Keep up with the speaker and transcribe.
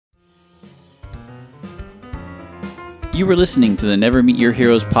You were listening to the Never Meet Your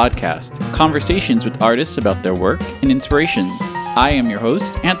Heroes podcast, conversations with artists about their work and inspirations. I am your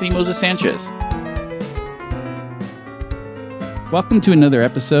host, Anthony Moses Sanchez. Welcome to another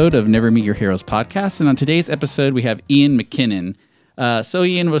episode of Never Meet Your Heroes podcast, and on today's episode we have Ian MacKinnon. So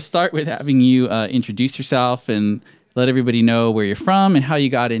Ian, we'll start with having you introduce yourself and let everybody know where you're from and how you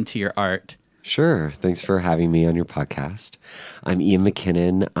got into your art. Sure. Thanks for having me on your podcast. I'm Ian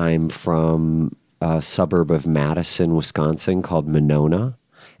MacKinnon. I'm from a suburb of Madison, Wisconsin called Monona.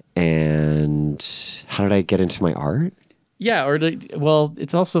 And how did I get into my art? Yeah, well,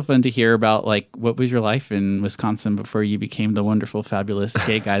 it's also fun to hear about, like, what was your life in Wisconsin before you became the wonderful, fabulous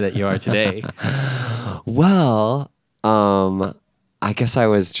gay guy that you are today? Well, I guess I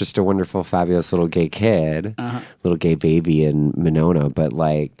was just a wonderful, fabulous little gay kid, little gay baby in Monona, but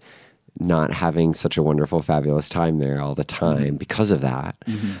like not having such a wonderful, fabulous time there all the time because of that.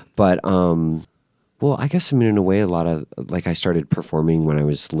 But, well, I guess, I mean, in a way, a lot of, like, I started performing when I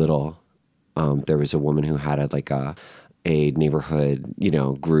was little. There was a woman who had a neighborhood,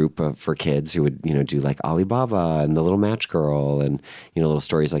 group for kids who would, do like Alibaba and the Little Match Girl and, little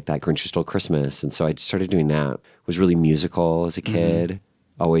stories like that, Grinch Who Stole Christmas. And so I started doing that. Was really musical as a kid,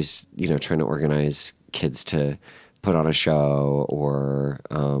 always, trying to organize kids to put on a show or,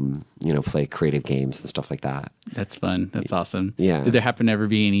 play creative games and stuff like that. That's fun. That's awesome. Yeah. Did there happen to ever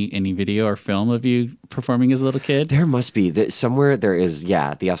be any video or film of you performing as a little kid? There must be. Somewhere there is,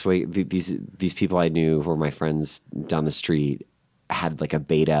 yeah. These people I knew who were my friends down the street had like a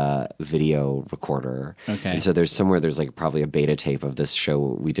beta video recorder. Okay. And so there's like probably a beta tape of this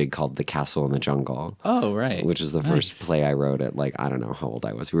show we did called The Castle in the Jungle. Oh, right. Which was the first play I wrote at, like, I don't know how old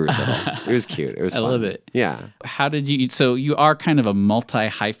I was. We were little. It was cute. It was fun. I love it. Yeah. How did so you are kind of a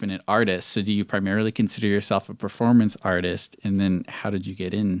multi-hyphenate artist. So do you primarily consider yourself a performance artist? And then how did you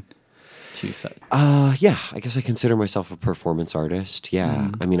get in? Yeah, I guess I consider myself a performance artist.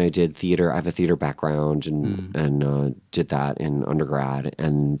 Yeah. I mean, I did theater. I have a theater background and did that in undergrad.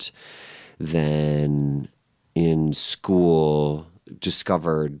 And then in school,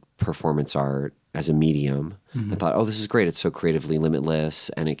 discovered performance art as a medium. I thought, oh, this is great. It's so creatively limitless,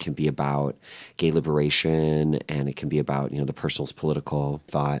 and it can be about gay liberation, and it can be about, the personal's political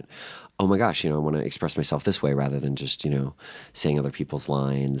thought. Oh my gosh, I want to express myself this way rather than just, saying other people's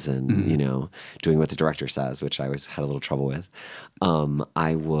lines and, doing what the director says, which I always had a little trouble with.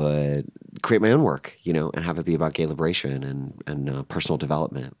 I would create my own work, and have it be about gay liberation and personal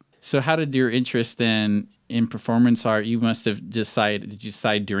development. So how did your interest then in performance art, did you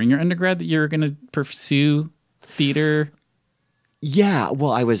decide during your undergrad that you were going to pursue theater? Yeah,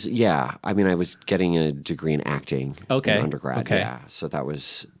 well, I was getting a degree in acting in undergrad. Okay. Yeah, so that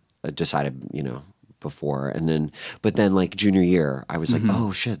was decided, before. But then like junior year, I was like,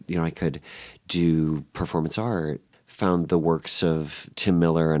 oh shit, I could do performance art. Found the works of Tim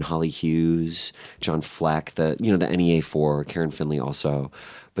Miller and Holly Hughes, John Fleck, the NEA4, Karen Finley also,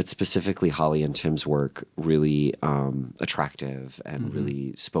 but specifically Holly and Tim's work really attractive and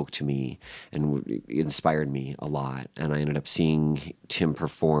really spoke to me and inspired me a lot. And I ended up seeing Tim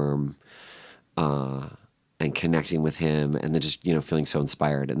perform and connecting with him and then just, feeling so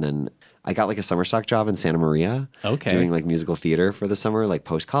inspired. And then I got like a summer stock job in Santa Maria. Okay. Doing like musical theater for the summer, like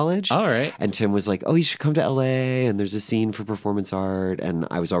post-college. All right. And Tim was like, oh, you should come to LA and there's a scene for performance art. And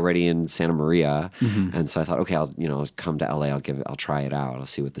I was already in Santa Maria. And so I thought, okay, I'll come to LA. I'll try it out. I'll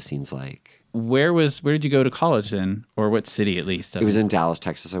see what the scene's like. Where did you go to college then? Or what city at least? It was in Dallas,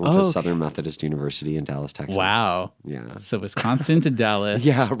 Texas. I went to Southern Methodist University in Dallas, Texas. Wow. Yeah. So Wisconsin to Dallas.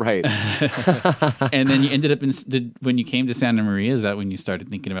 Yeah, right. And then you ended up when you came to Santa Maria, is that when you started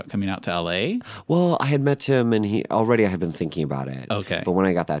thinking about coming out to LA? Well, I had met Tim and I had been thinking about it. Okay. But when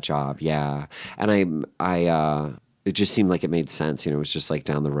I got that job, yeah. And it just seemed like it made sense. It was just like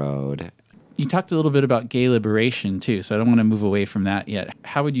down the road. You talked a little bit about gay liberation too, so I don't want to move away from that yet.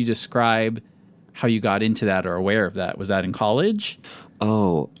 How would you describe how you got into that or aware of that? Was that in college?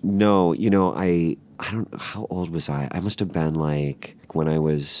 Oh, no. I don't know. How old was I? I must have been like when I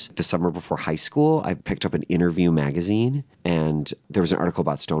was the summer before high school. I picked up an Interview magazine and there was an article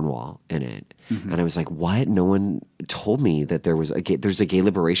about Stonewall in it. And I was like, what? No one told me that there's a gay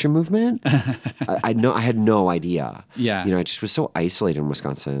liberation movement? I had no idea. Yeah. I just was so isolated in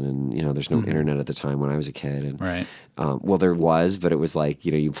Wisconsin and, there's no internet at the time when I was a kid. And, right. Well, there was, but it was like,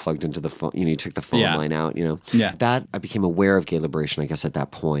 you plugged into the phone, you took the phone line out, Yeah. That I became aware of gay liberation, I guess, at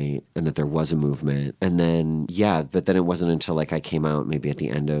that point, and that there was a movement. And then, but then it wasn't until like I came out maybe at the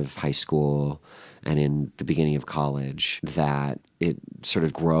end of high school and in the beginning of college that it sort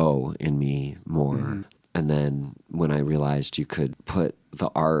of grow in me more. And then when I realized you could put the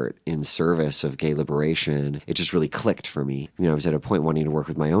art in service of gay liberation, it just really clicked for me. I was at a point wanting to work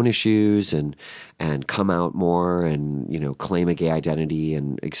with my own issues and come out more and, claim a gay identity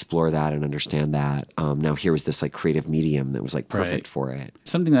and explore that and understand that. Now here was this like creative medium that was like perfect for it.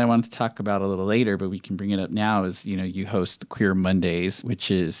 Something that I wanted to talk about a little later, but we can bring it up now is, you host Queer Mondays, which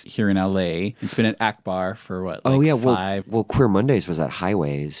is here in LA. It's been at Akbar for what? Like Well, Queer Mondays was at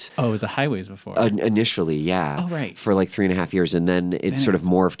Highways. Oh, it was at Highways before. Initially, yeah. Oh, right. For like 3.5 years. And then it sort of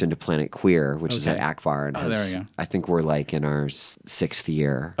morphed into Planet Queer, which is at Akbar. And there we go. I think we're like in our 6th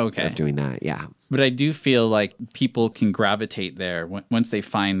year of doing that. Yeah. But I do feel like people can gravitate there once they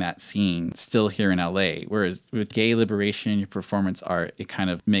find that scene still here in LA. Whereas with gay liberation, your performance art, it kind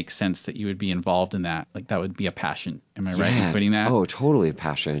of makes sense that you would be involved in that. Like that would be a passion. Am I right in putting that? Oh, totally a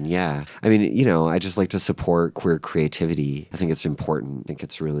passion. Yeah. I mean, I just like to support queer creativity. I think it's important. I think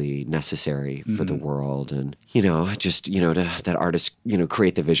it's really necessary for the world. And, that artists,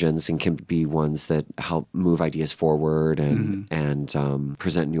 create the visions and can be ones that help move ideas forward and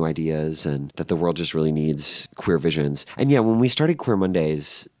present new ideas, and that the world just really needs queer visions. And yeah, when we started Queer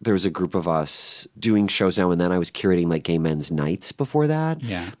Mondays, there was a group of us doing shows now and then. I was curating like gay men's nights before that.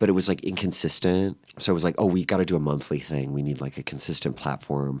 Yeah. But it was like inconsistent. So I was like, oh, we got to do a monthly thing. We need like a consistent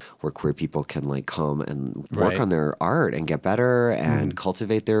platform where queer people can like come and work on their art and get better and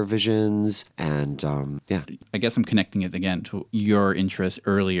cultivate their visions. And I guess I'm connecting it again to your interest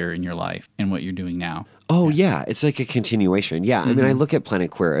earlier in your life and what you're doing now. Oh, yeah. It's like a continuation. Yeah. I mean, I look at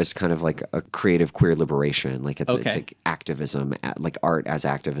Planet Queer as kind of like a creative queer liberation. Like it's like activism, like art as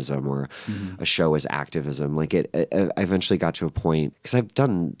activism or a show as activism. Like I eventually got to a point, because I've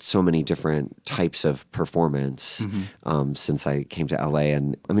done so many different types of performance since I came to LA.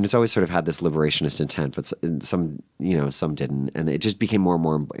 And I mean, it's always sort of had this liberationist intent, but some didn't. And it just became more and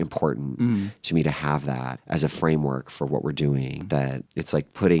more important to me to have that as a framework for what we're doing. That it's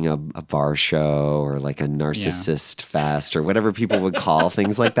like putting a bar show or like a narcissist fest or whatever people would call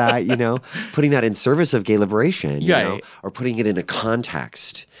things like that, putting that in service of gay liberation, you know, or putting it in a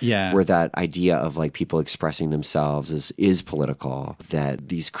context where that idea of like people expressing themselves is political, that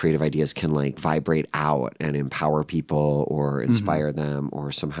these creative ideas can like vibrate out and empower people or inspire them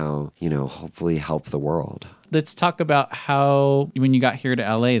or somehow, hopefully help the world. Let's talk about how, when you got here to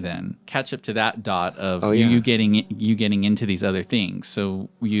LA, then catch up to that dot of you getting into these other things. So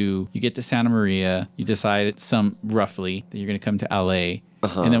you get to Santa Maria, you decide roughly that you're going to come to LA,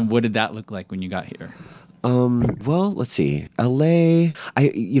 and then what did that look like when you got here? Well, let's see. LA,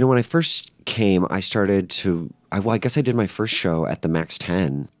 when I first came, I guess I did my first show at the Max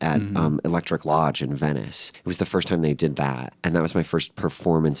 10 at Electric Lodge in Venice. It was the first time they did that. And that was my first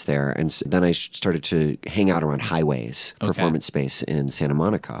performance there. And then I started to hang out around Highways, performance space in Santa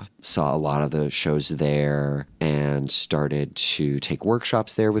Monica. Saw a lot of the shows there and started to take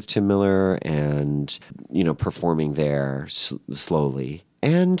workshops there with Tim Miller and, performing there slowly.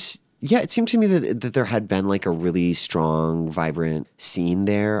 And yeah, it seemed to me that there had been like a really strong, vibrant scene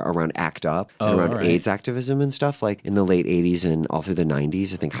there around ACT UP and around AIDS activism and stuff. Like in the late 80s and all through the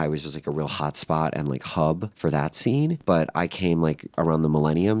 90s, I think Highways was like a real hot spot and like hub for that scene. But I came like around the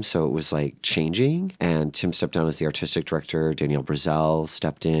millennium, so it was like changing. And Tim stepped down as the artistic director. Danielle Brazel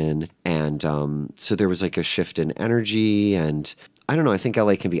stepped in. And so there was like a shift in energy, and I don't know. I think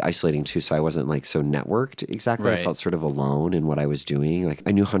LA can be isolating too, so I wasn't like so networked exactly. I felt sort of alone in what I was doing. Like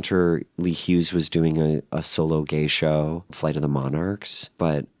I knew Hunter Lee Hughes was doing a solo gay show, Flight of the Monarchs,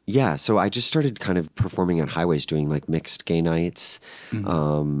 but yeah, so I just started kind of performing at Highways, doing like mixed gay nights.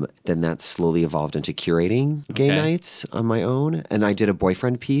 Then that slowly evolved into curating gay nights on my own. And I did a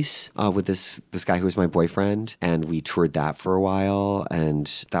boyfriend piece with this guy who was my boyfriend, and we toured that for a while.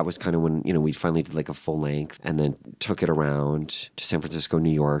 And that was kind of when, we finally did like a full length and then took it around to San Francisco, New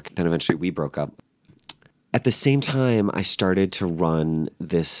York. Then eventually we broke up. At the same time, I started to run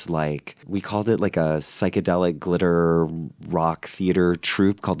this, like, we called it like a psychedelic glitter rock theater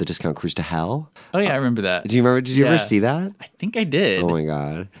troupe called The Discount Cruise to Hell. Oh, yeah, I remember that. Do you remember? Did you ever see that? I think I did. Oh, my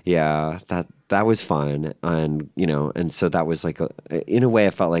God. Yeah, that was fun. And, and so that was like, in a way, I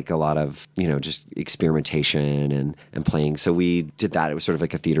felt like a lot of, just experimentation and playing. So we did that. It was sort of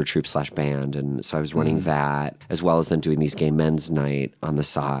like a theater troupe / band. And so I was running that, as well as then doing these gay men's night on the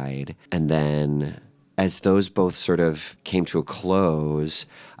side. And then as those both sort of came to a close,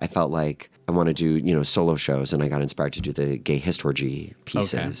 I felt like I want to do, solo shows, and I got inspired to do the gay historgy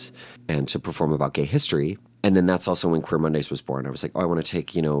pieces and to perform about gay history. And then that's also when Queer Mondays was born. I was like, I want to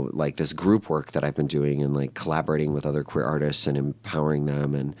take, like this group work that I've been doing and like collaborating with other queer artists and empowering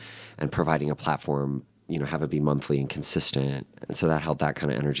them and providing a platform, have it be monthly and consistent. And so that held that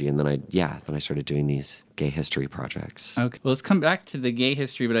kind of energy. And then I started doing these gay history projects. Okay. Well, let's come back to the gay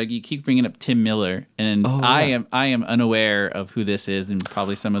history, but you keep bringing up Tim Miller, and Oh, I yeah. am unaware of who this is, and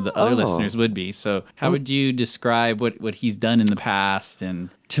probably some of the other listeners would be. So, how would you describe what he's done in the past? And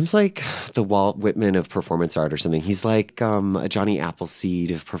Tim's like the Walt Whitman of performance art or something. He's like a Johnny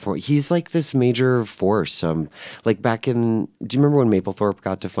Appleseed of performance. He's like this major force. Like back in, do you remember when Mapplethorpe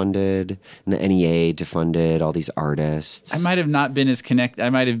got defunded and the NEA defunded all these artists? I might have not been as connected. I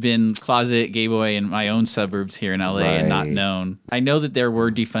might have been closet gay boy in my own suburbs here in LA and not Right. known. I know that there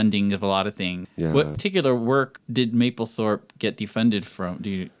were defunding of a lot of things. Yeah. What particular work did Mapplethorpe get defunded from?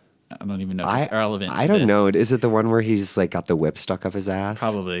 I don't even know if it's relevant. I to don't this. know. Is it the one where he's like got the whip stuck up his ass?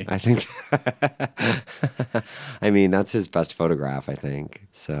 Probably. I think. I mean, that's his best photograph, I think.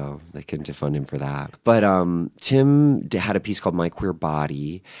 So they can defund him for that. But Tim had a piece called My Queer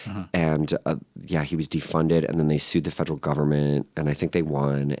Body, and he was defunded, and then they sued the federal government, and I think they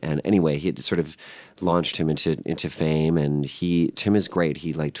won. And anyway, he had sort of launched him into fame, and Tim is great.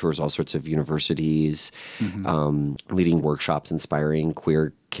 He like tours all sorts of universities, leading workshops, inspiring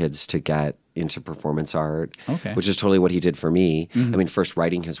queer kids to get into performance art, which is totally what he did for me. I mean, first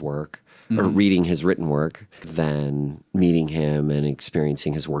writing his work or reading his written work, then meeting him and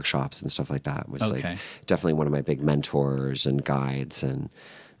experiencing his workshops and stuff like that was like definitely one of my big mentors and guides. And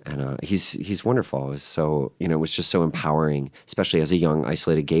he's wonderful. It was so, it was just so empowering, especially as a young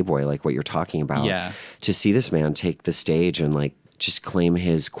isolated gay boy, like what you're talking about, to see this man take the stage and like just claim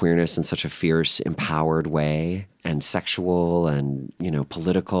his queerness in such a fierce, empowered way, and sexual and,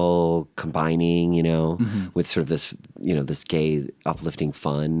 political, combining, with sort of this, this gay, uplifting,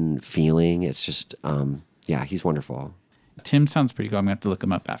 fun feeling. It's just, he's wonderful. Tim sounds pretty cool. I'm going to have to look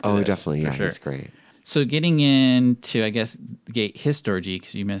him up after this. Oh, definitely. Yeah, sure. he's great. So getting into, I guess, gay history,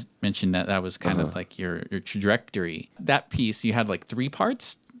 because you mentioned that was kind of like your trajectory. That piece, you had like 3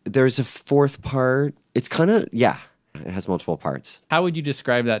 parts? There's a 4th part. It's kind of, it has multiple parts. How would you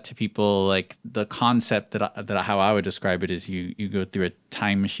describe that to people? Like the concept that how I would describe it is you go through a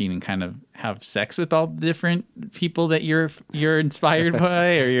time machine and kind of have sex with all the different people that you're inspired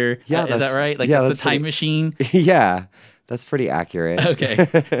by, or is that right? Like it's a time machine. Yeah, that's pretty accurate.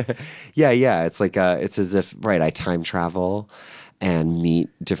 Okay. Yeah. It's like it's as if I time travel and meet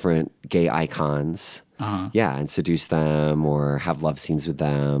different gay icons. And seduce them or have love scenes with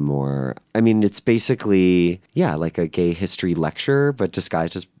them, or I mean, it's basically like a gay history lecture, but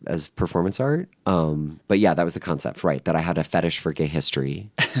disguised as performance art. But yeah, that was the concept, right? That I had a fetish for gay history,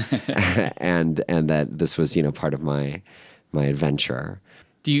 and that this was part of my adventure.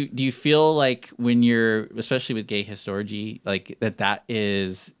 Do you feel like when you're, especially with gay historiology, like that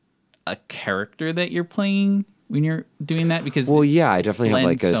is a character that you're playing when you're doing that? Because I definitely have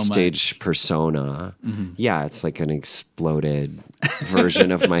like a stage persona. Yeah, it's like an exploded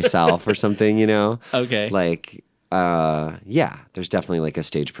version of myself or something, Okay. Like, there's definitely like a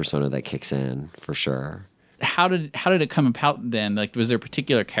stage persona that kicks in for sure. How did it come about then? Like, was there a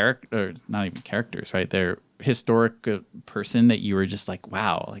particular character, or not even characters, right? There historic person that you were just like,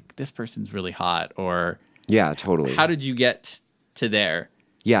 wow, like this person's really hot, or totally. How did you get to there?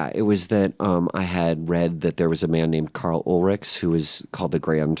 Yeah, it was that I had read that there was a man named Karl Ulrichs who was called the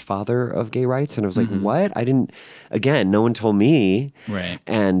grandfather of gay rights. And I was like, what? No one told me. Right.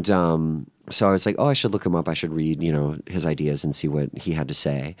 And so I was like, I should look him up. I should read, his ideas and see what he had to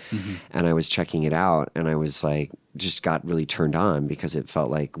say. And I was checking it out, and I was like, just got really turned on because it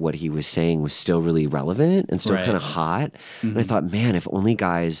felt like what he was saying was still really relevant and still kind of hot. And I thought, man, if only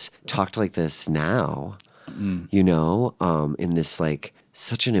guys talked like this now, in this like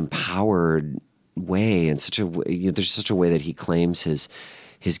such an empowered way, and such a there's such a way that he claims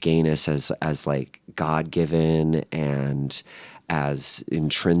his gayness as like God-given and as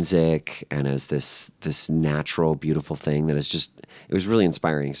intrinsic and as this natural, beautiful thing that is just, it was really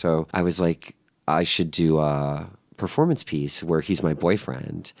inspiring. So I was like, I should do a performance piece where he's my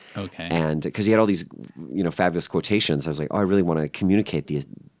boyfriend. Okay. And because he had all these, fabulous quotations, I was like, I really want to communicate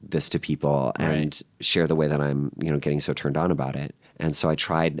this to people and share the way that I'm, getting so turned on about it. And so I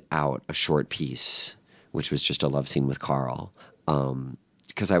tried out a short piece, which was just a love scene with Carl.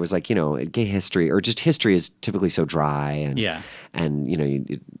 Because I was like, gay history or just history is typically so dry and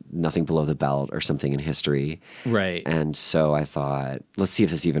nothing below the belt or something in history. Right. And so I thought, let's see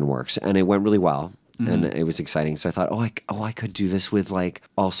if this even works. And it went really well. And it was exciting. So I thought, I could do this with like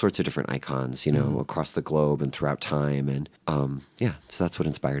all sorts of different icons, across the globe and throughout time. And so that's what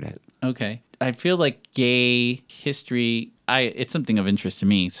inspired it. Okay. I feel like gay history, it's something of interest to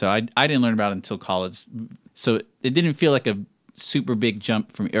me. So I didn't learn about it until college. So it didn't feel like a super big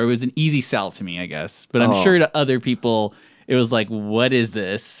jump for me, or it was an easy sell to me, I guess. But I'm sure to other people, it was like, what is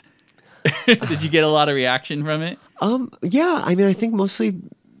this? Did you get a lot of reaction from it? Yeah, I mean, I think mostly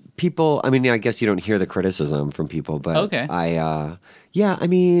people, I mean, I guess you don't hear the criticism from people, but Okay. yeah, I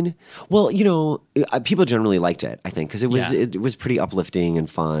mean, well, people generally liked it, I think, because it was pretty uplifting and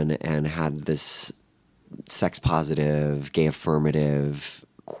fun and had this sex positive, gay affirmative,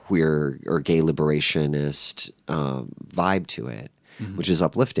 queer or gay liberationist vibe to it, which is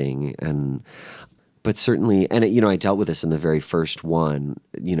uplifting. But certainly, and I dealt with this in the very first one,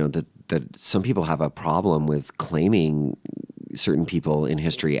 that some people have a problem with claiming certain people in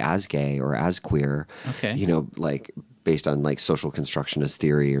history as gay or as queer, like based on like social constructionist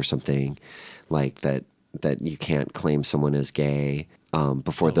theory or something, like that you can't claim someone as gay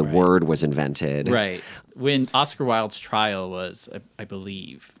before the word was invented. Right. When Oscar Wilde's trial was, I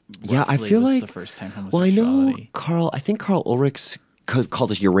believe. Yeah, I feel like the first time homosexuality. Well, I know I think Karl Ulrich's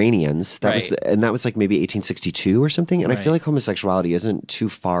called us Uranians. That was that was like maybe 1862 or something. And I feel like homosexuality isn't too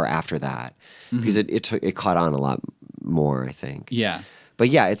far after that because it caught on a lot more, I think. Yeah. But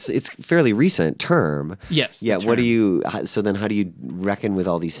yeah, it's fairly recent term. Yes. Yeah. So then how do you reckon with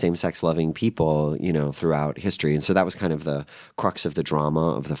all these same-sex loving people, throughout history? And so that was kind of the crux of the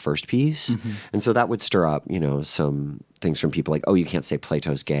drama of the first piece. And so that would stir up, some things from people like, oh, you can't say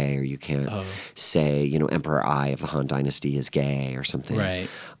Plato's gay, or you can't say, Emperor Ai of the Han Dynasty is gay or something. Right.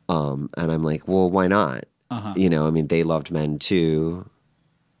 And I'm like, well, why not? I mean, they loved men too.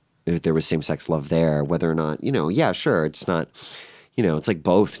 If there was same-sex love there, whether or not, yeah, sure, it's not... it's like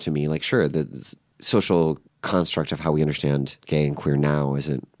both to me. Like, sure, the social construct of how we understand gay and queer now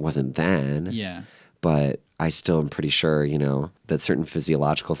wasn't then. Yeah. But I still am pretty sure, that certain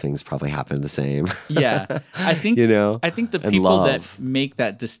physiological things probably happen the same. Yeah. I think I think the people that make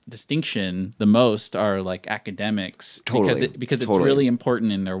that distinction the most are like academics. Totally. Because it's really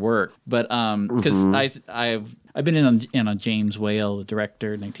important in their work. But because I've been in on James Whale, the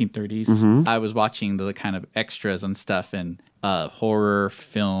director, 1930s. I was watching the kind of extras and stuff, and horror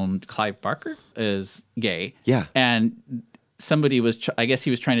film. Clive Barker is gay. Yeah. And somebody was, I guess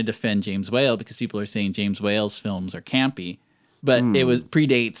he was trying to defend James Whale because people are saying James Whale's films are campy. But it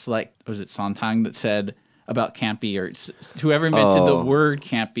predates, like, was it Sontag that said about campy, or whoever invented the word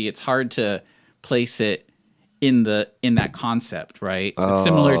campy? It's hard to place it in that concept, right? It's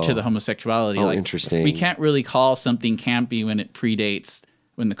similar to the homosexuality. Oh, interesting. We can't really call something campy when it predates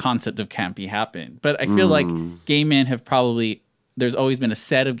when the concept of campy happened. But I feel like gay men have there's always been a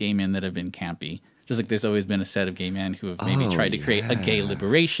set of gay men that have been campy. Just like there's always been a set of gay men who have maybe tried to create a gay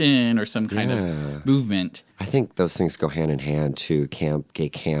liberation or some kind of movement. I think those things go hand in hand too. Gay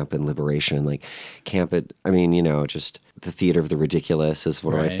camp and liberation. Like just the theater of the ridiculous is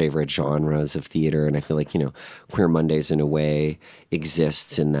one of my favorite genres of theater. And I feel like, Queer Mondays in a way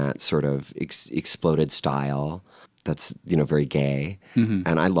exists in that sort of exploded style that's, very gay.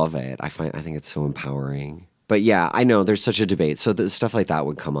 And I love it. I think it's so empowering. But yeah, I know there's such a debate. So the stuff like that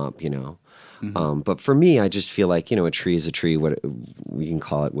would come up, But for me, I just feel like, a tree is a tree. You can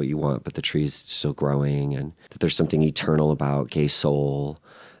call it what you want, but the tree is still growing, and that there's something eternal about gay soul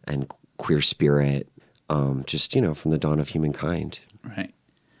and queer spirit, just, from the dawn of humankind. Right.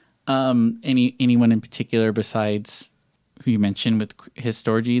 Anyone in particular besides who you mentioned with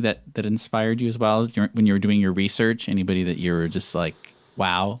Historgy that inspired you as well when you were doing your research? Anybody that you were just like,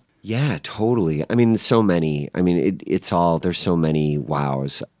 wow? Yeah, totally. I mean, so many. I mean, there's so many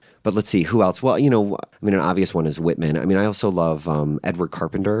wows. But let's see, who else? Well, an obvious one is Whitman. I mean, I also love Edward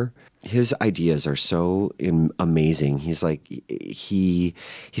Carpenter. His ideas are so amazing. He's like, he's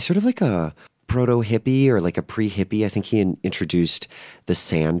sort of like a proto-hippie or like a pre-hippie. I think he introduced the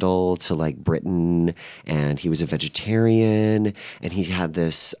sandal to like Britain, and he was a vegetarian, and he had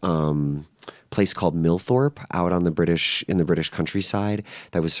this place called Millthorpe out on in the British countryside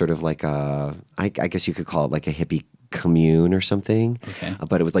that was sort of like I guess you could call it like a hippie commune or something,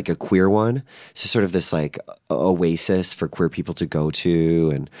 but it was like a queer one. So sort of this like oasis for queer people to go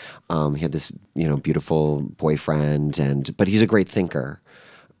to, and he had this beautiful boyfriend, but he's a great thinker.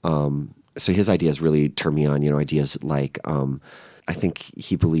 So his ideas really turned me on. Ideas like I think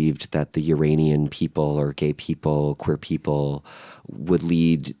he believed that the Uranian people or gay people, queer people, would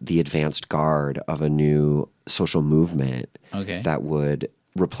lead the advanced guard of a new social movement that would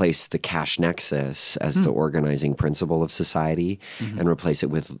replace the cash nexus as the organizing principle of society and replace it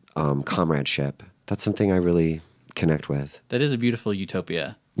with comradeship. That's something I really connect with. That is a beautiful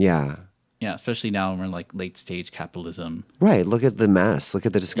utopia. Yeah. Yeah, especially now when we're in like late stage capitalism. Right. Look at the mess. Look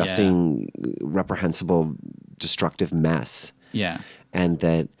at the disgusting, reprehensible, destructive mess. Yeah. And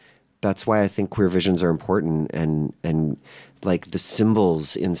that that's why I think queer visions are important, and like the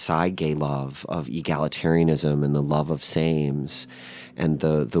symbols inside gay love of egalitarianism and the love of sames, and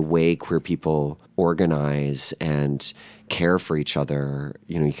the way queer people organize and care for each other.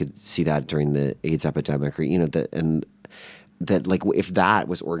 You know, you could see that during the AIDS epidemic, or that like if that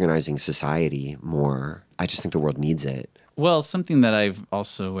was organizing society more, I just think the world needs it. Well, something that I've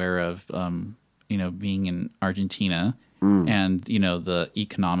also aware of, being in Argentina and, the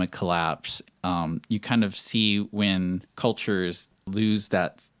economic collapse, you kind of see when cultures lose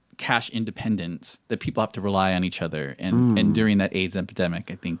that cash independence that people have to rely on each other. And during that AIDS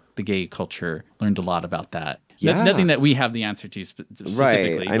epidemic, I think the gay culture learned a lot about that. Yeah. Nothing that we have the answer to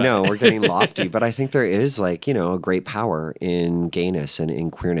specifically. Right. I know we're getting lofty, but I think there is like, a great power in gayness and in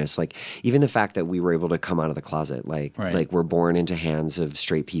queerness. Like even the fact that we were able to come out of the closet, like we're born into hands of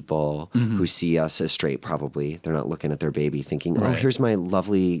straight people who see us as straight, probably. They're not looking at their baby thinking, oh, here's my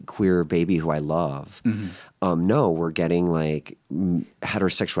lovely queer baby who I love. No, we're getting like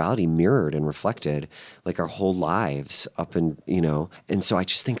heterosexuality mirrored and reflected like our whole lives up and so I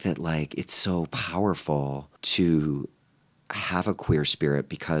just think that like it's so powerful to have a queer spirit,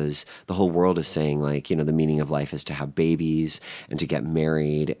 because the whole world is saying like, the meaning of life is to have babies and to get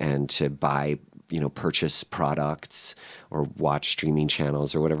married and to buy, purchase products or watch streaming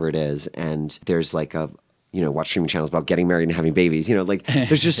channels or whatever it is. And there's like watch streaming channels about getting married and having babies, like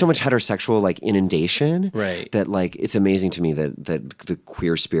there's just so much heterosexual like inundation that like it's amazing to me that the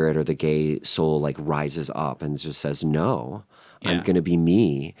queer spirit or the gay soul like rises up and just says, no, I'm going to be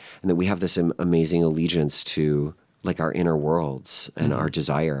me. And that we have this amazing allegiance to like our inner worlds and our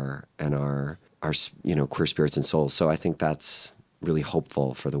desire and our queer spirits and souls. So I think that's really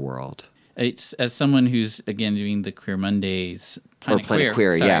hopeful for the world. It's, as someone who's again doing the Queer Mondays, Planet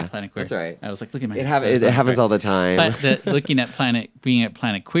Queer, yeah, Planet Queer. That's all right. I was like, look at my. It happens all the time. But looking at being at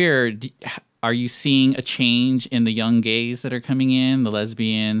Planet Queer, are you seeing a change in the young gays that are coming in, the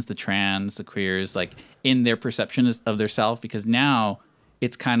lesbians, the trans, the queers, like in their perception of their self? Because now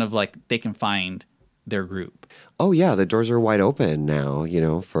it's kind of like they can find their group. Oh yeah, the doors are wide open now,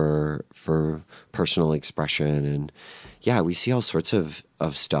 for personal expression, and yeah, we see all sorts of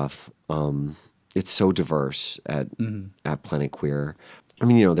stuff. It's so diverse at Planet Queer. I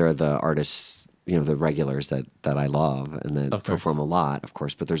mean, there are the artists, the regulars that I love and that perform a lot, of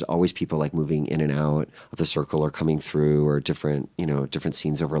course, but there's always people like moving in and out of the circle or coming through, or different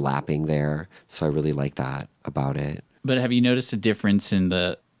scenes overlapping there. So I really like that about it. But have you noticed a difference in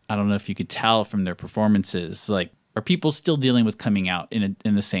I don't know if you could tell from their performances, like, are people still dealing with coming out in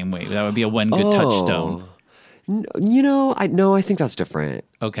the same way? That would be a one good touchstone. I think that's different.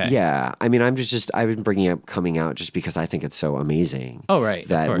 Okay. Yeah. I mean, I've been bringing up coming out just because I think it's so amazing. Oh, right.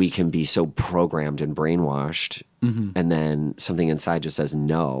 That we can be so programmed and brainwashed, and then something inside just says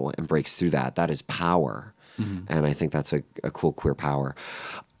no and breaks through that. That is power. And I think that's a cool queer power.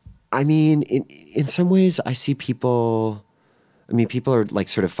 I mean, in some ways, I see people are like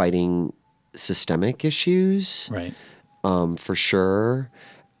sort of fighting systemic issues. Right. For sure.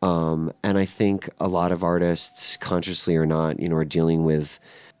 And I think a lot of artists, consciously or not, are dealing with,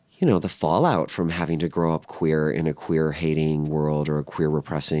 the fallout from having to grow up queer in a queer hating world or a queer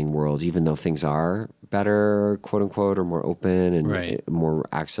repressing world, even though things are better, quote unquote, or more open and more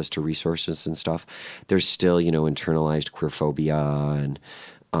access to resources and stuff. There's still, internalized queer phobia and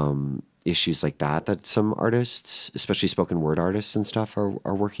issues like that some artists, especially spoken word artists and stuff, are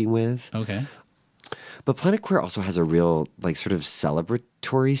working with. Okay. But Planet Queer also has a real, like, sort of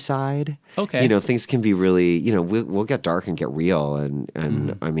celebratory side. Okay. Things can be really, we'll get dark and get real.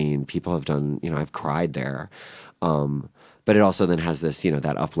 And I mean, people have done, I've cried there. But it also then has this,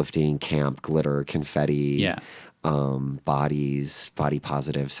 that uplifting camp, glitter, confetti, body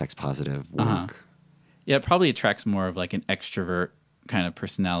positive, sex positive work. Yeah, it probably attracts more of like an extrovert kind of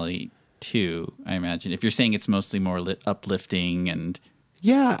personality too, I imagine. If you're saying it's mostly more uplifting and...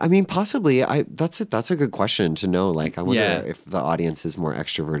 Yeah, I mean, possibly. That's a good question to know. Like, I wonder if the audience is more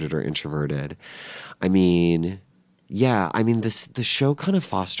extroverted or introverted. I mean, the show kind of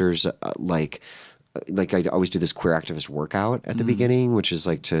fosters like I always do this queer activist workout at the beginning, which is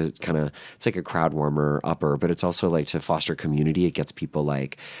like to kind of, it's like a crowd warmer upper, but it's also like to foster community. It gets people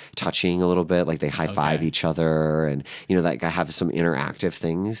like touching a little bit, like they high five each other, and like I have some interactive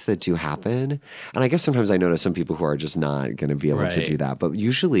things that do happen. And I guess sometimes I notice some people who are just not going to be able to do that, but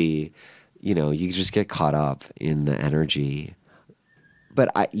usually, you just get caught up in the energy. But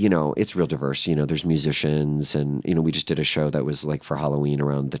it's real diverse. There's musicians, and we just did a show that was like for Halloween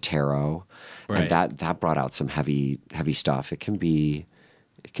around the tarot, and that brought out some heavy stuff. It can be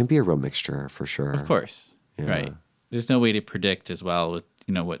a real mixture for sure. Of course, right. There's no way to predict as well with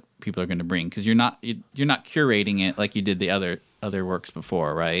what people are going to bring, because you're not curating it like you did the other works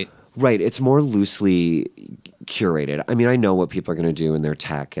before, right? Right. It's more loosely curated. I mean, I know what people are going to do in their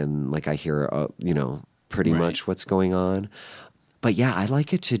tech, and like I hear, pretty much what's going on. But yeah, I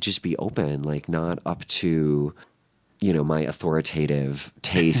like it to just be open, like not up to, my authoritative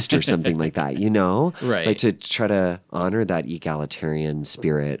taste or something like that, Right. Like to try to honor that egalitarian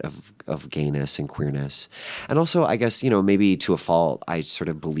spirit of gayness and queerness. And also, I guess, maybe to a fault, I sort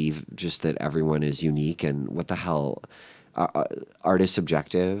of believe just that everyone is unique, and what the hell, art is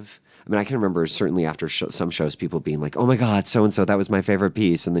subjective. I mean, I can remember certainly after some shows, people being like, "Oh my God, so and so, that was my favorite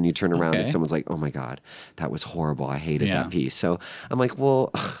piece," and then you turn around and someone's like, "Oh my God, that was horrible. I hated that piece." So I'm like,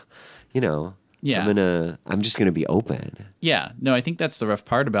 well, I'm just gonna be open. Yeah, no, I think that's the rough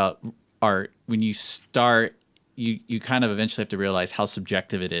part about art. When you start, you kind of eventually have to realize how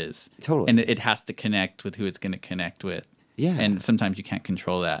subjective it is. Totally. And it has to connect with who it's going to connect with. Yeah. And sometimes you can't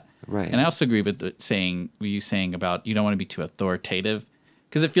control that. Right. And I also agree with you saying about you don't want to be too authoritative,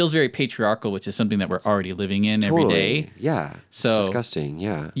 because it feels very patriarchal, which is something that we're already living in every day. Yeah. So, it's disgusting.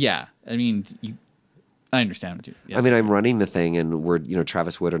 Yeah. Yeah. I mean, I understand what you. Yeah. I mean, I'm running the thing, and we're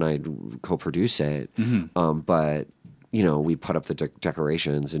Travis Wood and I co-produce it. Mm-hmm. But we put up the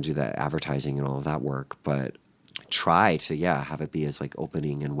decorations and do the advertising and all of that work. But try to have it be as like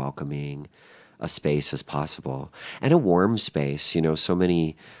opening and welcoming a space as possible, and a warm space. So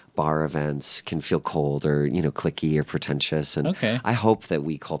many bar events can feel cold or cliquey or pretentious, and I hope that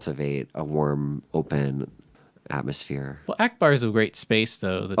we cultivate a warm, open atmosphere. Well, Akbar is a great space,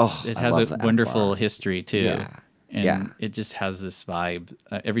 though. It has a wonderful history too. Yeah. And it just has this vibe.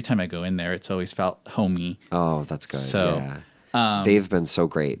 Every time I go in there, it's always felt homey. Oh, that's good. So, they've been so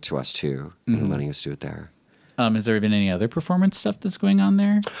great to us too, letting us do it there. Has there been any other performance stuff that's going on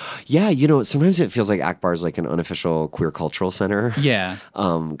there? Yeah, sometimes it feels like Akbar is like an unofficial queer cultural center. Yeah.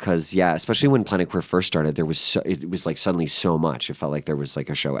 Because especially when Planet Queer first started, it was like suddenly so much. It felt like there was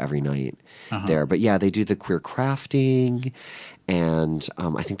like a show every night there. But yeah, they do the queer crafting, and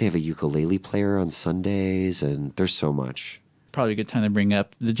I think they have a ukulele player on Sundays, and there's so much. Probably a good time to bring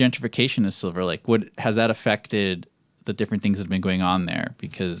up the gentrification of Silver Lake. What has that affected the different things that have been going on there?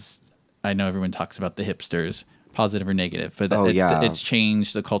 Because I know everyone talks about the hipsters, positive or negative, but it's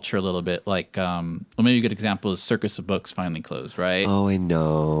changed the culture a little bit. Like, maybe a good example is Circus of Books finally closed, right? Oh, I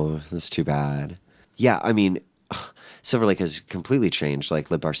know. That's too bad. Yeah, I mean, Silver Lake has completely changed. Like,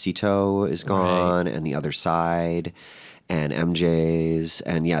 Le Barcito is gone, and The Other Side, and MJ's.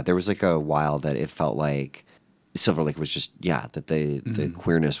 And yeah, there was like a while that it felt like Silver Lake was just, that the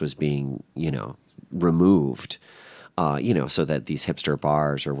queerness was being, removed. So that these hipster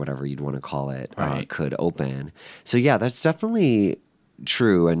bars or whatever you'd want to call it could open. So yeah, that's definitely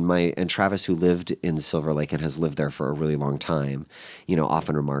true. And Travis, who lived in Silver Lake and has lived there for a really long time,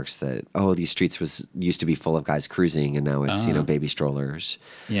 often remarks that these streets used to be full of guys cruising, and now it's baby strollers.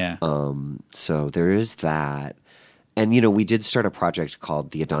 Yeah. So there is that. And, we did start a project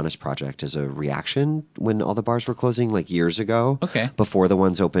called the Adonis Project as a reaction when all the bars were closing, like years ago. Okay. Before the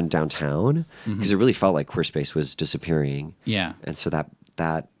ones opened downtown. Because it really felt like queer space was disappearing. Yeah. And so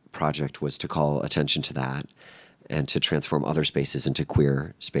that project was to call attention to that and to transform other spaces into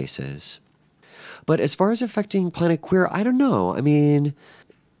queer spaces. But as far as affecting Planet Queer, I don't know. I mean,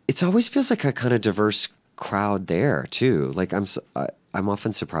 it always feels like a kind of diverse crowd there, too. Like, I'm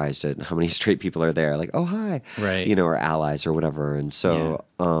often surprised at how many straight people are there. Like, oh, hi. Right. Or allies or whatever. And so,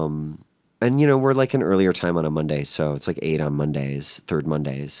 we're like an earlier time on a Monday. So it's like 8 on Mondays, third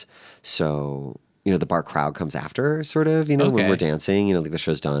Mondays. So, the bar crowd comes after, sort of, when we're dancing, like the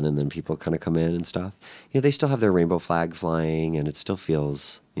show's done and then people kind of come in and stuff. They still have their rainbow flag flying, and it still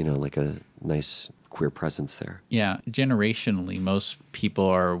feels, like a nice queer presence there. Yeah. Generationally, most people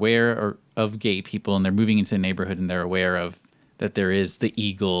are aware of gay people, and they're moving into the neighborhood, and they're aware of that there is the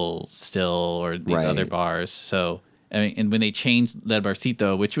Eagle still, or these other bars. So, I mean, and when they changed Le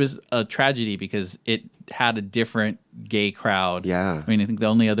Barcito, which was a tragedy because it had a different gay crowd. Yeah. I mean, I think the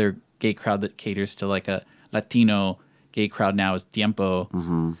only other gay crowd that caters to like a Latino gay crowd now is Tiempo,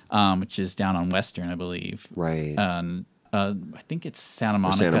 which is down on Western, I believe. Right. I think it's Santa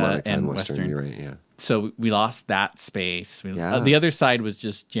Monica and Western. You're right, yeah. So we lost that space. The other side was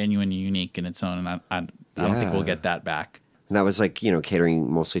just genuine and unique in its own, and I don't think we'll get that back. And that was like,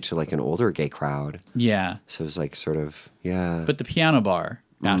 catering mostly to like an older gay crowd. Yeah. So it was like sort of, yeah. But the piano bar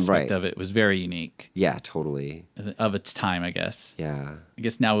aspect Right. of it was very unique Yeah, totally. of its time, I guess. Yeah, I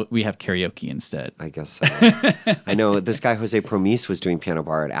guess now we have karaoke instead. I guess so. I know this guy, Jose Promis, was doing piano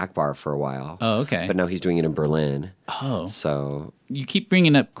bar at Akbar for a while. Oh, okay. But now he's doing it in Berlin. Oh. So, You keep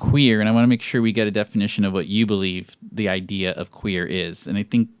bringing up queer, and I want to make sure we get a definition of what you believe the idea of queer is. And I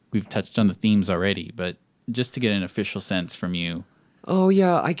think we've touched on the themes already, but just to get an official sense from you. oh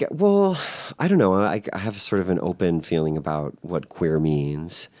yeah, I don't know. I have sort of an open feeling about what queer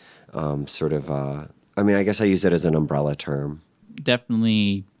means. I mean, I guess I use it as an umbrella term.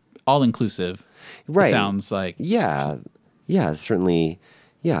 Definitely all inclusive. Right. Sounds like. Yeah. Yeah, certainly.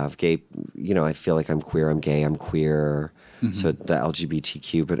 Yeah, of gay, I feel like I'm queer, I'm gay, I'm queer. So the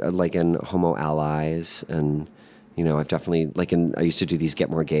LGBTQ, but like in homo allies and, I've definitely, I used to do these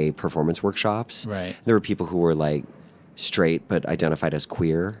Get More Gay performance workshops. Right. There were people who were like straight but identified as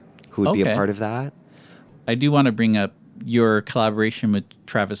queer who would be a Okay. part of that. I do want to bring up your collaboration with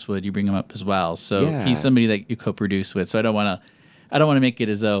Travis Wood. You bring him up as well. So Yeah. he's somebody that you co-produce with. So I don't want to make it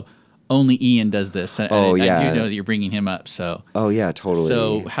as though only Ian does this. I Oh, yeah. do know that you're bringing him up. So Oh yeah, totally.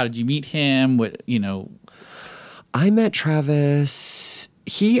 So how did you meet him? What I met Travis.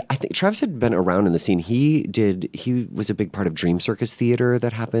 I think Travis had been around in the scene. He was a big part of Dream Circus Theater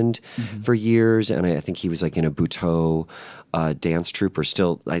that happened for years. And I think he was like in a Butoh dance troupe, or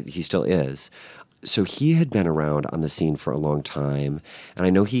he still is. So he had been around on the scene for a long time. And I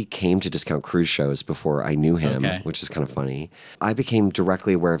know he came to Discount Cruise shows before I knew him, Okay. which is kind of funny. I became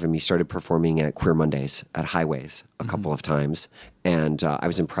directly aware of him. He started performing at Queer Mondays at Highways a couple of times. And I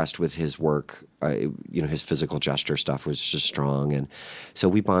was impressed with his work. His physical gesture stuff was just strong. And so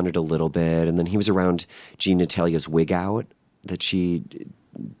we bonded a little bit. And then he was around Jean Natalia's Wig Out that she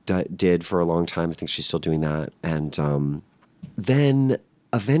did for a long time. I think she's still doing that. And then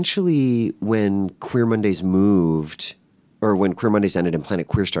eventually when Queer Mondays moved, or when Queer Mondays ended and Planet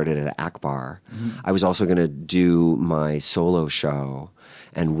Queer started at Akbar, I was also going to do my solo show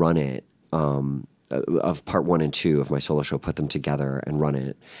and run it, of part 1 and 2 of my solo show, put them together and run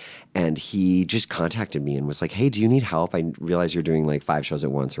it. And he just contacted me and was like, hey, do you need help? I realize you're doing like 5 shows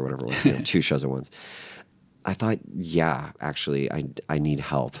at once or whatever it was, 2 shows at once. I thought, yeah, actually, I need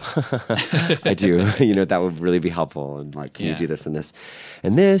help. I do. That would really be helpful. And like, can you do this and this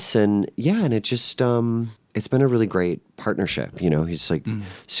and this? And yeah, and it just, it's been a really great partnership. He's like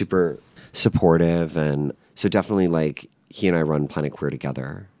super supportive. And so definitely like he and I run Planet Queer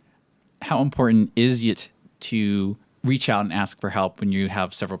together. how important is it to reach out and ask for help when you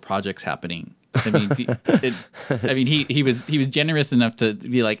have several projects happening? I mean, he was generous enough to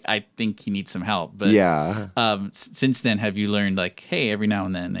be like, I think he needs some help. But yeah. Since then, have you learned like, hey, every now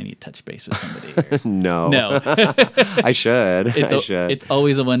and then I need to touch base with somebody? Or, No. I should. It's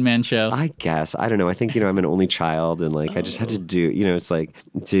always a one-man show. I guess. I don't know. I think, I'm an only child and like I just had to do, it's like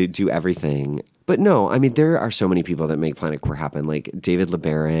to do everything. But no, I mean, there are so many people that make Planet Queer happen. Like David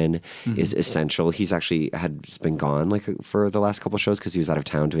LeBaron is essential. He's actually been gone like for the last couple of shows because he was out of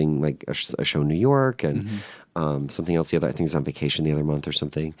town doing like a show in New York and something else. I think he was on vacation the other month or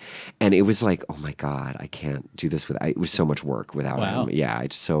something. And it was like, oh my God, I can't do this it was so much work without him. Yeah, I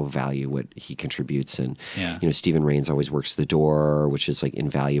just so value what he contributes. And Stephen Rains always works the door, which is like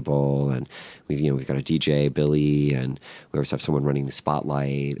invaluable. And we've got a DJ, Billy, and we always have someone running the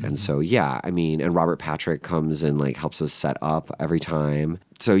spotlight. And so yeah, I mean, and Robert Patrick comes and like helps us set up every time.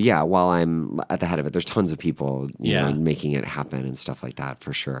 So yeah, while I'm at the head of it, there's tons of people making it happen and stuff like that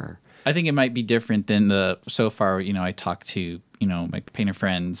for sure. I think it might be different than so far, I talk to, my painter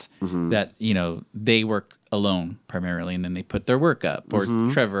friends that, they work alone primarily and then they put their work up. Or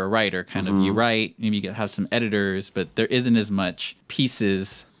Trevor, a writer, kind of, you write, maybe you have some editors, but there isn't as much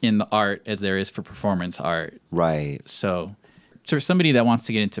pieces in the art as there is for performance art. Right. So for somebody that wants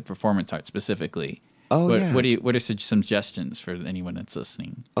to get into performance art specifically, what are some suggestions for anyone that's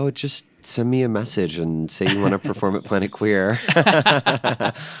listening? Oh, just send me a message and say you want to perform at Planet Queer.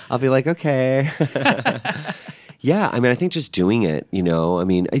 I'll be like, okay. Yeah, I mean, I think just doing it, I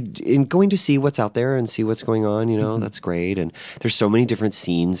mean, and going to see what's out there and see what's going on, that's great. And there's so many different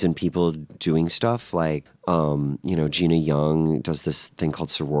scenes and people doing stuff like, Gina Young does this thing called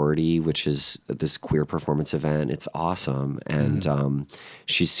Sorority, which is this queer performance event. It's awesome. And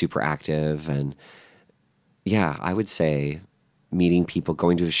she's super active. And yeah, I would say meeting people,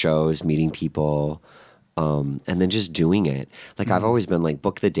 going to the shows, meeting people, and then just doing it. Like I've always been like,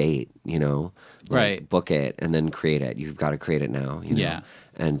 book the date, Right. Book it and then create it. You've got to create it now, Yeah.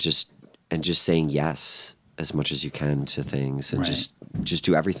 and just saying yes as much as you can to things and just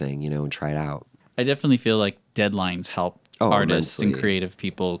do everything, and try it out. I definitely feel like deadlines help artists immensely. and creative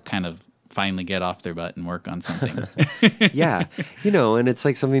people kind of finally get off their butt and work on something. Yeah. And it's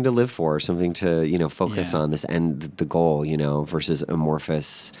like something to live for, something to, focus on this end, the goal, versus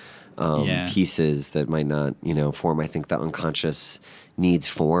amorphous pieces that might not, form. I think the unconscious needs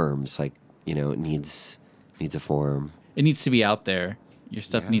forms, like, it needs a form. It needs to be out there. Your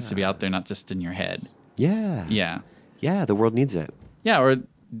stuff needs to be out there, not just in your head. Yeah. Yeah. Yeah, the world needs it. Yeah, or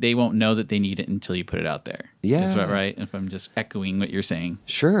they won't know that they need it until you put it out there. Yeah. Is that right? If I'm just echoing what you're saying.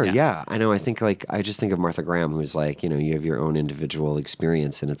 Sure, yeah. I know. I think I just think of Martha Graham, who's like, you have your own individual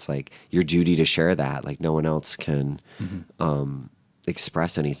experience, and it's like your duty to share that. Like no one else can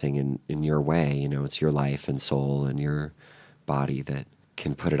express anything in your way. It's your life and soul and your body that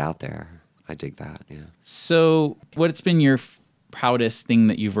can put it out there. I dig that, yeah. So what's been your proudest thing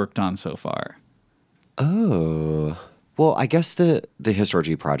that you've worked on so far? Oh, well, I guess the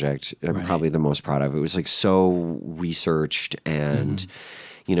Historgy project I'm probably the most proud of. It was like so researched and,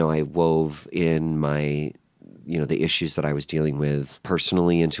 I wove in my, the issues that I was dealing with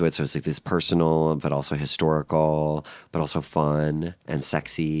personally into it. So it's like this personal, but also historical, but also fun and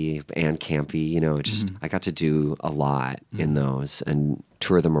sexy and campy. It just, I got to do a lot in those and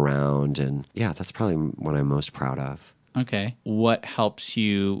tour them around. And yeah, that's probably what I'm most proud of. Okay. What helps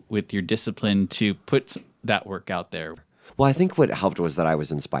you with your discipline to put that work out there? Well, I think what helped was that I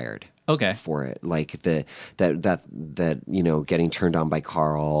was inspired. For it, like that getting turned on by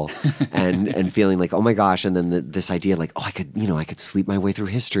Carl, and feeling like, oh my gosh, and then this idea like, oh, I could sleep my way through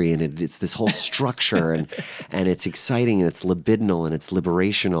history, and it's this whole structure, and it's exciting, and it's libidinal, and it's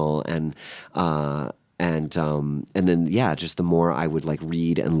liberational, and then just the more I would like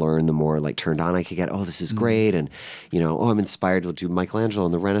read and learn, the more like turned on I could get. Oh, this is great, and I'm inspired to do Michelangelo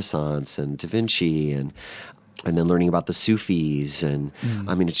and the Renaissance and Da Vinci and then learning about the Sufis. And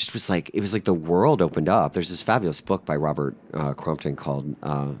I mean, it just was like, it was like the world opened up. There's this fabulous book by Robert Crompton called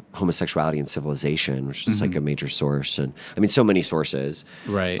Homosexuality and Civilization, which is like a major source. And I mean, so many sources.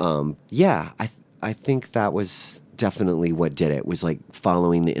 Right. I think that was definitely what did it, was like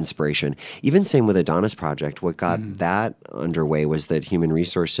following the inspiration. Even same with Adonis Project. What got that underway was that Human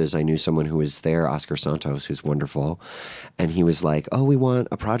Resources, I knew someone who was there, Oscar Santos, who's wonderful. And he was like, oh, we want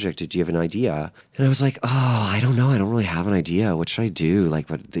a project. Do you have an idea? And I was like, oh, I don't know. I don't really have an idea. What should I do? Like,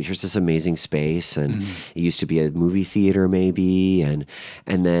 but here's this amazing space. And it used to be a movie theater maybe. And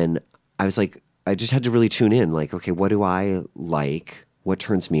then I was like, I just had to really tune in. Like, okay, what do I like? What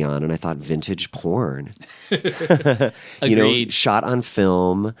turns me on? And I thought vintage porn, shot on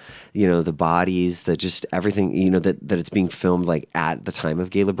film, the bodies, just everything, that it's being filmed like at the time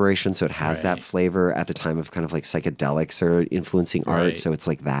of gay liberation. So it has that flavor at the time of kind of like psychedelics are influencing art. So it's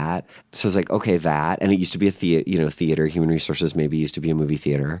like that. So it's like, okay, that, and it used to be a theater, Human Resources maybe used to be a movie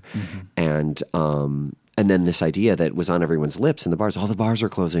theater. And then this idea that was on everyone's lips in the bars, all the bars are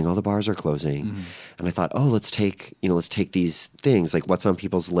closing. And I thought, oh, let's take these things, like what's on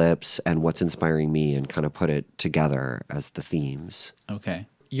people's lips and what's inspiring me, and kind of put it together as the themes. Okay.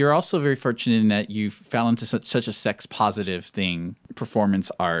 You're also very fortunate in that you fell into such a sex positive thing, performance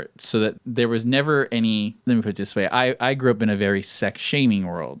art, so that there was never any, let me put it this way, I grew up in a very sex shaming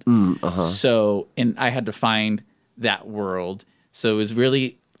world. So, and I had to find that world. So it was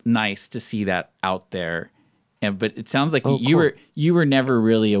really nice to see that out there. But it sounds like you were never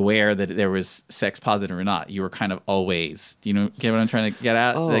really aware that there was sex positive or not. You were kind of always. Do you get what I'm trying to get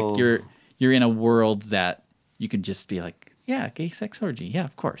at? Like you're in a world that you could just be like, yeah, gay sex orgy. Yeah,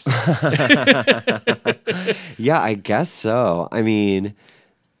 of course. Yeah, I guess so. I mean,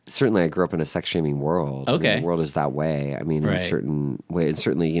 certainly I grew up in a sex shaming world. Okay. I mean, the world is that way. I mean, in a certain way, and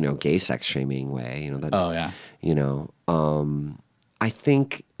certainly, gay sex shaming way, that. Oh, yeah. I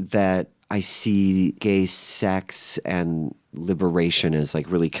think that I see gay sex and liberation as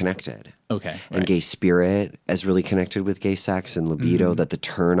like really connected. Okay. And gay spirit as really connected with gay sex and libido, that the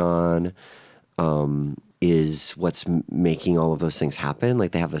turn on is what's making all of those things happen.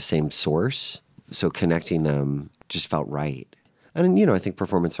 Like they have the same source. So connecting them just felt right. And, I think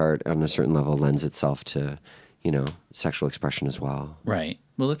performance art on a certain level lends itself to, sexual expression as well. Right.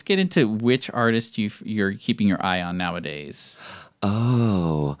 Well, let's get into which artist you're keeping your eye on nowadays.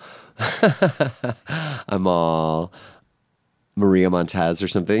 Oh, I'm all Maria Montez or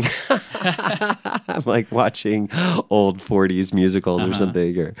something. I'm like watching old 40s musicals or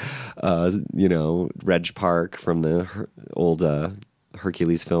something, or, Reg Park from the old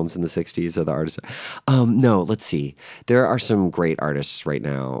Hercules films in the 60s, or the artists. No, let's see. There are some great artists right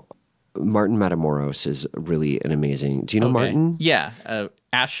now. Martin Matamoros is really an amazing. Do you know Martin? Yeah.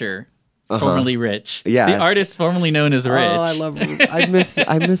 Asher. formerly Rich. Yes. The artist formerly known as Rich. Oh,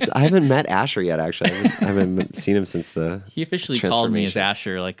 I haven't met Asher yet, actually. I haven't seen him since the He officially called me as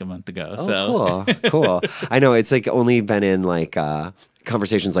Asher like a month ago. Oh, cool. I know, it's like only been in like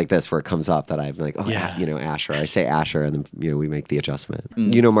conversations like this where it comes up that I'm like, Asher. I say Asher, and then we make the adjustment.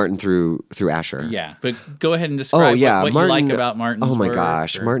 You know Martin through Asher. Yeah, but go ahead and describe what you like about Martin's work. Oh my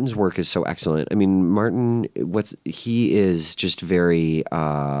gosh, Martin's work is so excellent. I mean, Martin, he is just very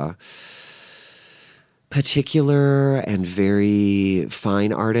particular and very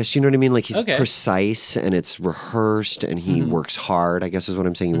fine artist. You know what I mean? Like he's precise and it's rehearsed, and he works hard, I guess is what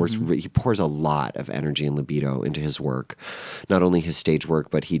I'm saying. He pours a lot of energy and libido into his work. Not only his stage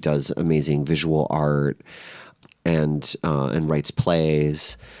work, but he does amazing visual art and writes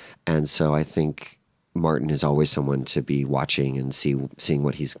plays. And so I think Martin is always someone to be watching and seeing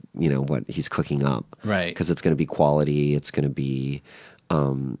what he's cooking up. Right. Because it's going to be quality. It's going to be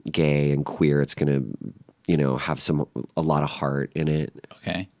gay and queer. It's going to, have a lot of heart in it.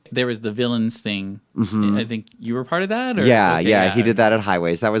 Okay. There was the villains thing. I think you were part of that? Or? Yeah. He did that at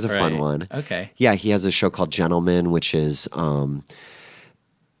Highways. That was a fun one. Okay. Yeah, he has a show called Gentleman, which is a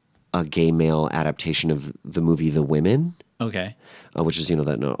gay male adaptation of the movie The Women. Okay. Which is,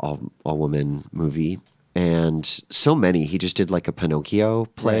 that all woman movie. And so many. He just did like a Pinocchio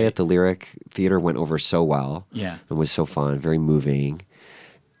play at the Lyric Theater, went over so well. Yeah. And was so fun, very moving.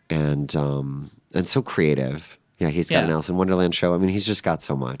 And so creative. Yeah, he's got an Alice in Wonderland show. I mean, he's just got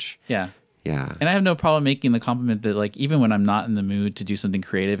so much. Yeah. Yeah. And I have no problem making the compliment that, like, even when I'm not in the mood to do something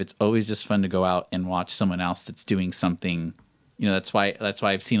creative, it's always just fun to go out and watch someone else that's doing something. That's why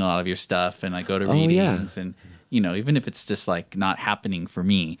I've seen a lot of your stuff, and I go to readings and even if it's just like not happening for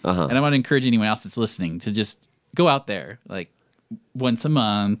me. And I want to encourage anyone else that's listening to just go out there, like once a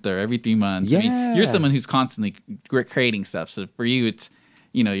month or every 3 months. Yeah. I mean, you're someone who's constantly creating stuff. So for you, it's,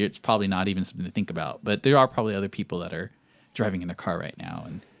 it's probably not even something to think about, but there are probably other people that are driving in their car right now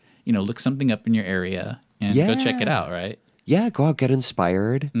and, look something up in your area and go check it out. Right. Yeah. Go out, get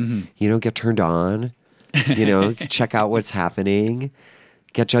inspired, get turned on, check out what's happening.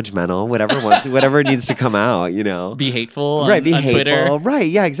 Get judgmental, whatever needs to come out, Be hateful, right? Be on hateful, Twitter. Right?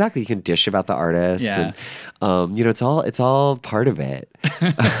 Yeah, exactly. You can dish about the artists, yeah. And it's all part of it.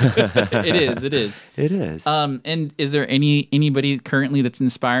 It is. And is there anybody currently that's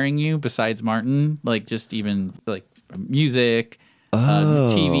inspiring you besides Martin? Like just even like music,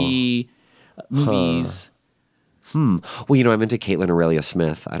 TV, movies. Well, I'm into Caitlin Aurelia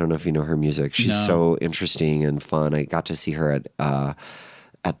Smith. I don't know if you know her music. She's so interesting and fun. I got to see her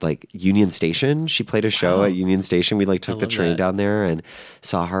at like Union Station. She played a show at Union Station. We like took the train down there and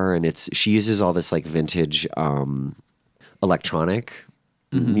saw her, and she uses all this like vintage electronic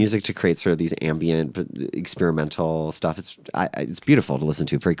music to create sort of these ambient but experimental stuff. It's beautiful to listen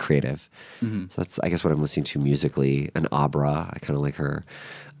to, very creative. So that's, I guess, what I'm listening to musically. And Abra, I kind of like her.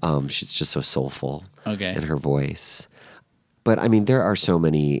 She's just so soulful in her voice. But I mean, there are so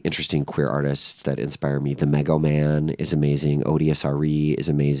many interesting queer artists that inspire me. The Mego Man is amazing. ODSRE is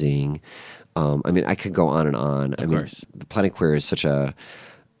amazing. I mean, I could go on and on. Of course. The Planet Queer is such a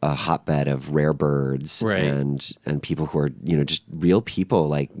hotbed of rare birds and people who are, just real people,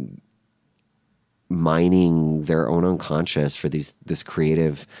 like mining their own unconscious for this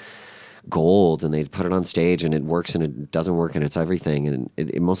creative gold, and they put it on stage, and it works and it doesn't work, and it's everything, and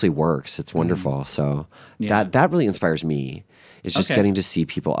it mostly works. It's wonderful. So that really inspires me. It's just getting to see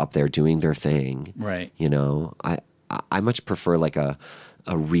people up there doing their thing. Right. I much prefer like a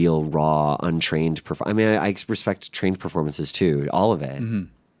real, raw, untrained I mean, I respect trained performances too, all of it.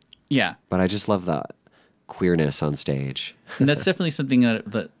 Yeah. But I just love the queerness on stage. And that's definitely something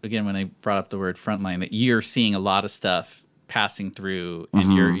that, again, when I brought up the word frontline, that you're seeing a lot of stuff passing through,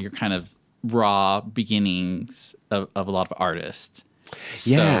 and your kind of raw beginnings of a lot of artists.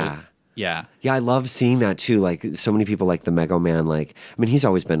 Yeah. Yeah. Yeah, I love seeing that too. Like so many people like the Mego Man, like, I mean, he's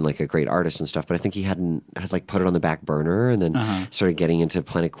always been like a great artist and stuff, but I think he had like put it on the back burner, and then started getting into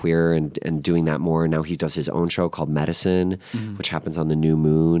Planet Queer and doing that more. And now he does his own show called Medicine, which happens on the new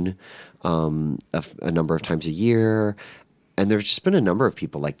moon a number of times a year. And there's just been a number of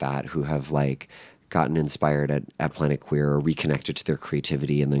people like that who have like gotten inspired at Planet Queer or reconnected to their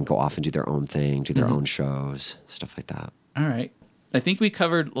creativity and then go off and do their own thing, do their own shows, stuff like that. All right. I think we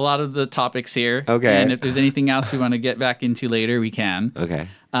covered a lot of the topics here. Okay. And if there's anything else we want to get back into later, we can. Okay.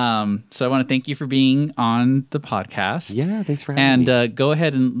 So I want to thank you for being on the podcast. Yeah, thanks for having me. And go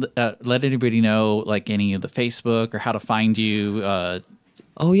ahead and let anybody know, like, any of the Facebook or how to find you.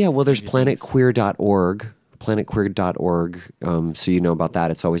 Oh, yeah. Well, there's planetqueer.org. planetqueer.org. So you know about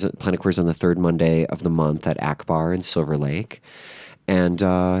that. It's always Planet Queer's on the third Monday of the month at Akbar in Silver Lake. And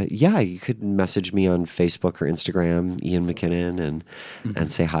yeah, you could message me on Facebook or Instagram, Ian MacKinnon,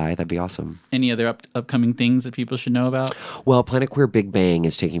 and say hi. That'd be awesome. Any other upcoming things that people should know about? Well, Planet Queer Big Bang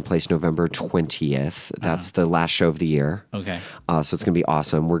is taking place November 20th. That's the last show of the year. Okay. So it's going to be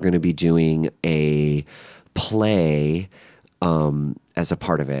awesome. We're going to be doing a play as a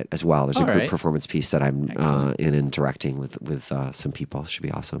part of it as well. There's a group performance piece that I'm in and directing with some people. Should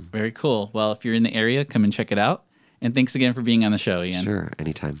be awesome. Very cool. Well, if you're in the area, come and check it out. And thanks again for being on the show, Ian. Sure,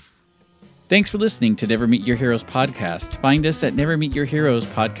 anytime. Thanks for listening to Never Meet Your Heroes podcast. Find us at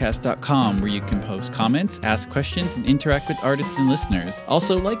nevermeetyourheroespodcast.com, where you can post comments, ask questions, and interact with artists and listeners.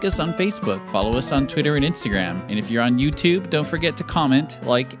 Also, like us on Facebook, follow us on Twitter and Instagram. And if you're on YouTube, don't forget to comment,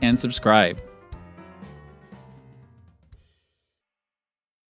 like, and subscribe.